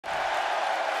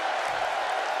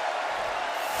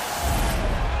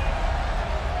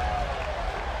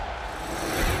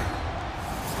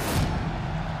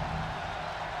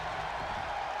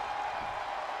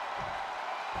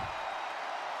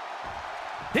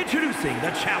Introducing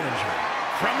the challenger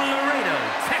from Laredo,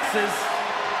 Texas,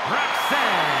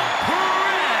 Roxanne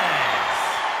Perez.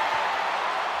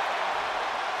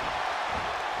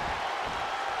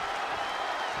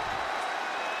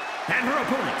 And her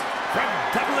opponent from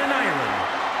Dublin, Ireland,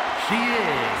 she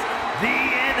is the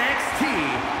NXT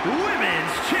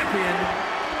Women's Champion,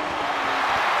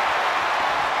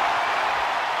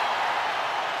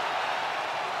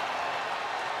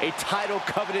 a title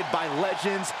coveted by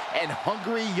legends and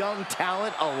hungry young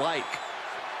talent alike.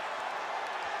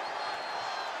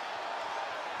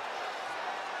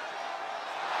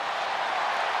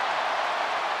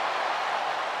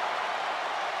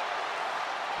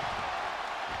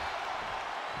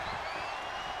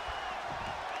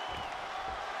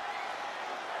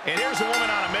 And here's a woman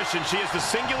on a mission. She has the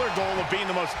singular goal of being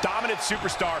the most dominant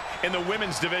superstar in the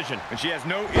women's division. And she has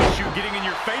no issue getting in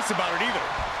your face about it either.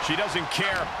 She doesn't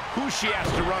care who she has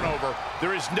to run over.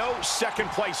 There is no second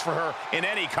place for her in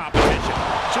any competition.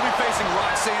 She'll be facing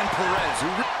Roxanne Perez, who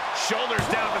shoulders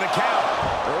down for the count.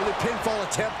 Early pinfall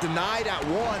attempt denied at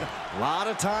 1. A lot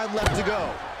of time left to go.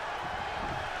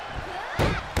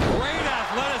 Great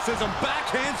athleticism,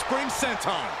 backhand spring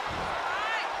senton.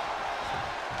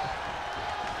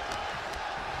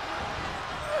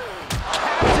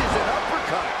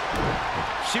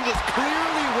 She was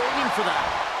clearly waiting for that.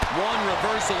 One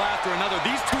reversal after another.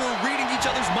 These two are reading each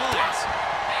other's minds.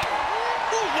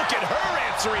 Ooh, look at her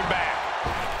answering back.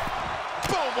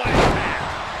 Boom, what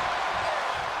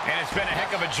impact. And it's been a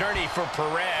heck of a journey for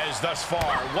Perez thus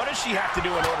far. What does she have to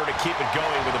do in order to keep it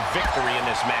going with a victory in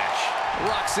this match?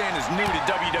 Roxanne is new to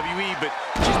WWE, but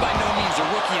she's by no means a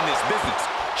rookie in this business.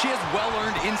 She has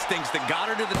well-earned instincts that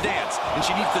got her to the dance, and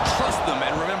she needs to trust them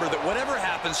and remember that whatever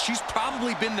happens, she's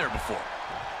probably been there before.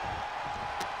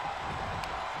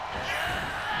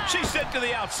 She's sent to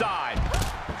the outside.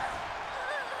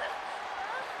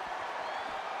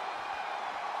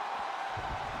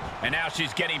 And now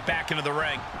she's getting back into the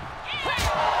ring.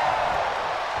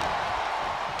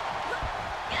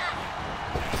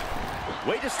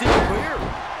 Way to steer clear.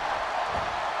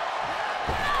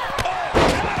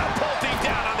 Catapulting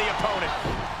down on the opponent.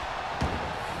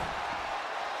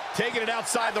 Taking it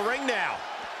outside the ring now.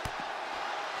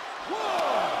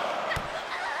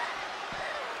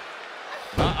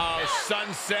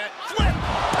 Sunset flip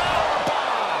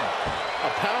powerbomb.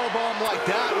 A powerbomb like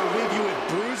that will leave you with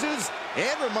bruises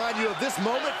and remind you of this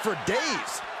moment for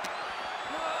days.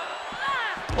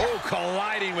 Oh,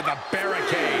 colliding with a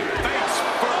barricade. Face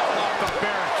first off the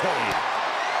barricade.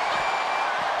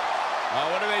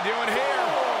 Oh, what are they doing here?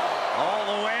 All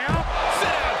the way up.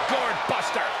 Sit out, gourd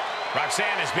buster.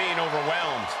 Roxanne is being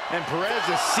overwhelmed. And Perez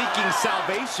is seeking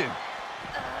salvation.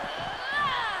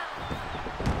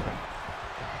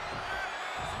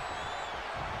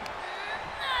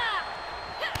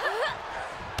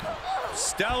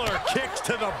 Stellar kicks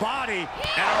to the body and a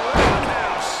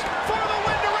roundhouse for the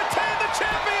win to retain the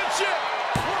championship.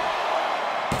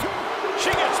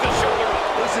 She gets the shoulder up.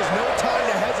 This is no time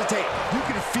to hesitate. You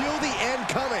can feel the end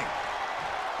coming.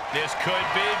 This could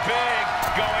be big.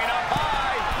 Going up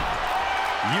high.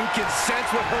 You can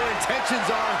sense what her intentions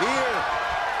are here.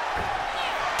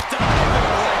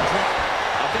 Diving leg drop.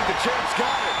 I think the champ's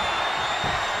got it.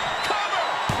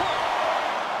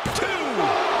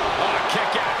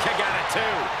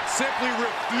 Simply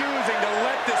refusing to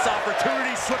let this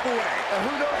opportunity slip away. And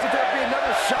who knows if there'll be another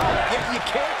shot. Yet you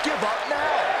can't give up now.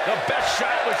 The best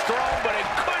shot was thrown, but it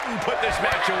couldn't put this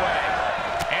match away.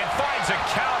 And finds a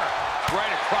counter right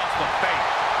across the face.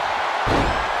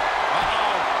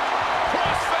 Uh-oh.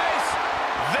 Crossface.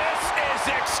 This is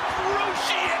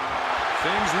excruciating.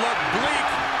 Things look bleak.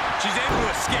 She's able to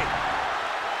escape.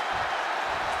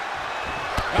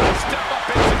 Step up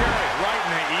insecurity. Right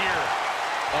in the ear.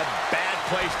 A bad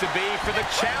place to be for the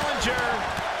challenger.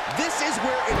 This is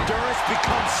where endurance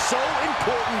becomes so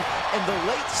important in the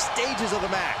late stages of the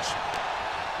match.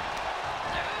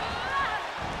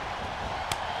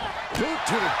 Boot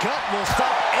to the gut will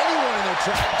stop anyone in their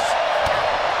tracks.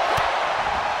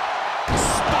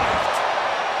 Spiked.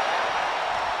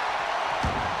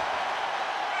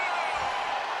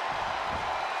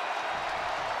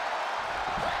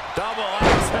 Double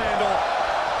axe handle.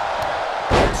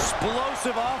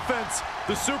 Explosive offense.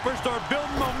 The superstar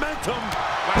building momentum.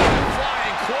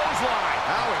 Flying clothesline.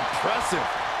 How impressive.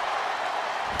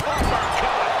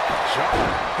 Uppercut.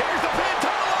 Here's the pin,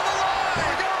 title on the line. Here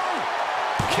we go.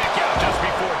 Kick out just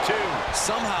before 2.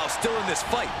 Somehow still in this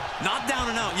fight. Not down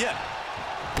and out yet.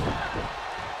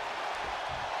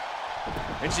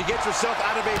 And she gets herself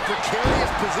out of a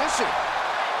precarious position.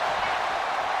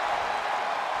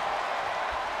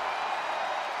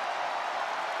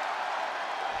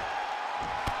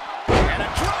 And a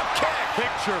drop kick.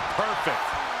 Picture perfect.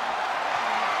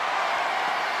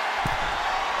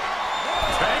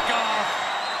 Take off.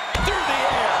 Through the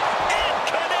air. And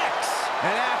connects.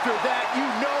 And after that, you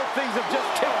know things have just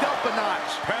kicked up a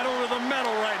notch. Pedal to the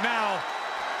metal right now.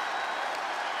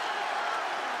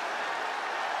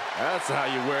 That's how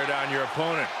you wear down your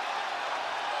opponent.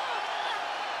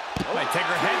 Might take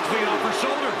her head clean off her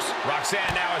shoulders.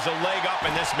 Roxanne now has a leg up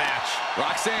in this match.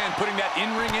 Roxanne putting that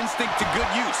in-ring instinct to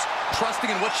good use, trusting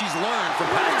in what she's learned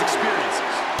from past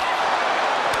experiences.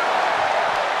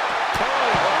 Oh,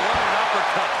 what an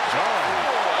uppercut.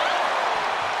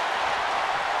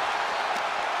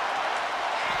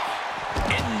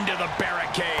 Into the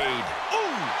barricade.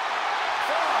 Ooh!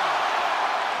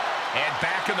 And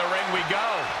back in the ring we go.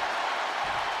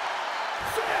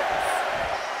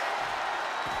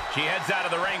 She heads out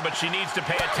of the ring, but she needs to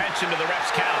pay attention to the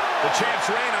ref's count. The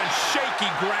champ's reign on shaky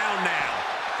ground now.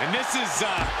 And this is,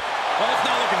 well, it's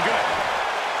not looking good.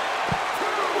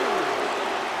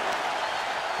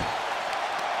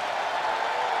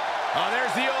 Oh,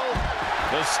 there's the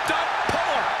stump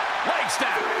puller. Leg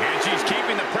snap. And she's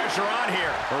keeping the pressure on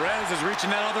here. Perez is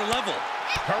reaching that other level.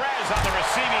 Perez on the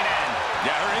receiving end.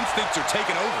 Yeah, her instincts are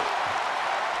taking over.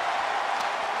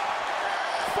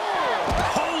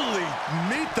 Holy,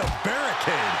 meet the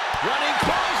barricade. Running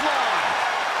clothesline.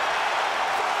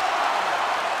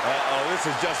 Uh-oh, this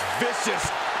is just vicious.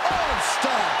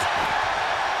 Stopped.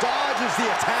 Dodges the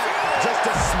attack just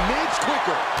a smidge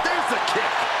quicker. There's the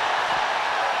kick.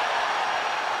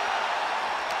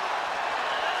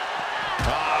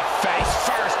 Face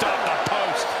first off the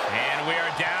post. And we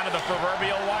are down to the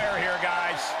proverbial wire here,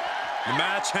 guys. The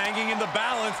match hanging in the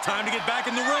balance. Time to get back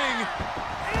in the ring.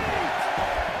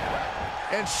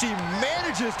 And she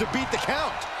manages to beat the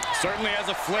count. Certainly has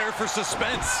a flair for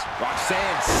suspense.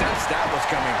 Roxanne sensed that was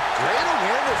coming. Great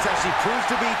awareness as she proves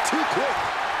to be too quick.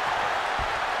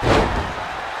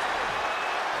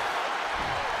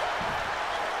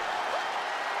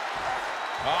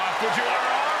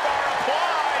 Fujiwara armbar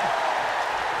applied.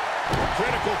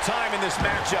 Critical time in this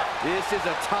matchup. This is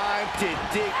a time to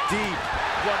dig deep.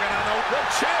 Looking on the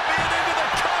champion into the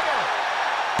cover.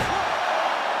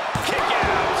 Kick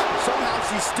out. Somehow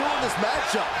she's still in this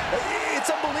matchup. It's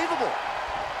unbelievable.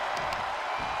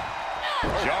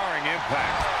 Jarring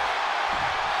impact.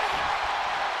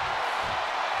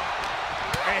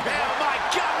 Oh my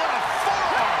God, what a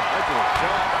forearm!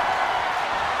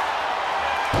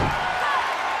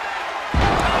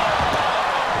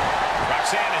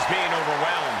 Roxanne is being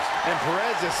overwhelmed. And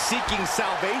Perez is seeking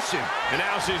salvation. And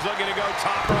now she's looking to go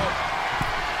top rope.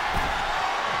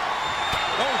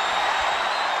 Oh,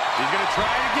 he's gonna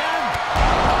try it again.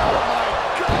 Oh my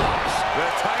gosh! The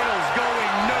title's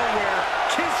going nowhere.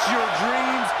 Kiss your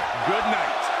dreams. Good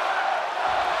night.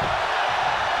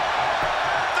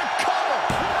 The cover!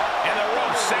 And the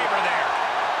rope saber there.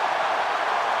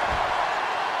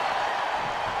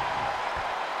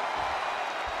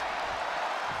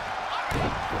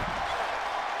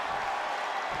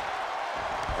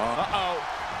 Uh-oh.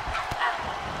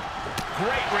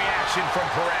 Great reaction from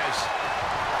Perez.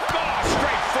 Oh,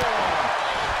 straight forearm.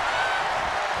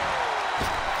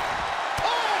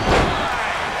 Oh,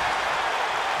 my!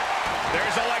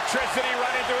 There's electricity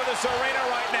running through this arena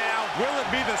right now. Will it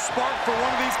be the spark for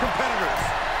one of these competitors?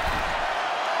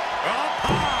 Up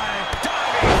high.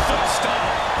 Diving foot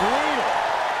stomp. Brutal.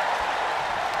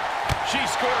 She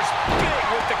scores big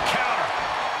with the counter.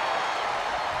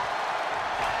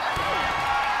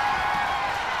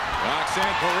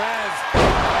 Roxanne Perez.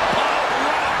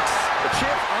 Rocks. The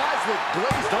champ's eyes look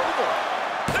glazed over.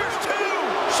 There's two.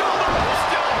 Shoulder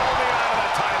still holding on to the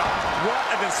title. What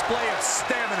a display of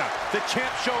stamina. The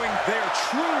champ showing they are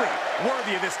truly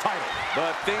worthy of this title.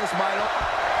 But things might...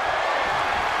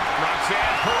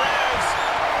 Roxanne Perez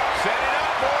set it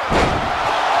up for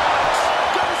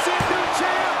Gonna see a new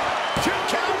champ. 2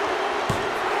 count.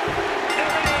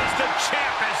 There it is. The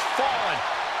champ has fallen.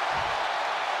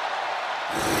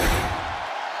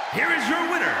 Here is your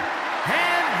winner,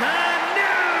 and the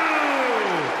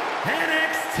new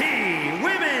NXT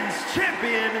Women's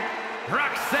Champion,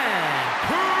 Roxanne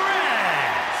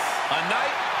Perez. A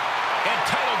night and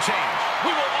title change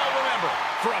we will all remember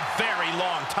for a very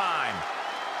long time.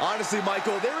 Honestly,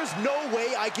 Michael, there is no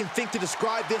way I can think to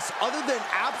describe this other than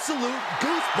absolute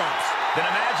goosebumps. Then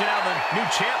imagine how the new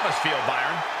champ must feel,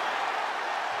 Byron.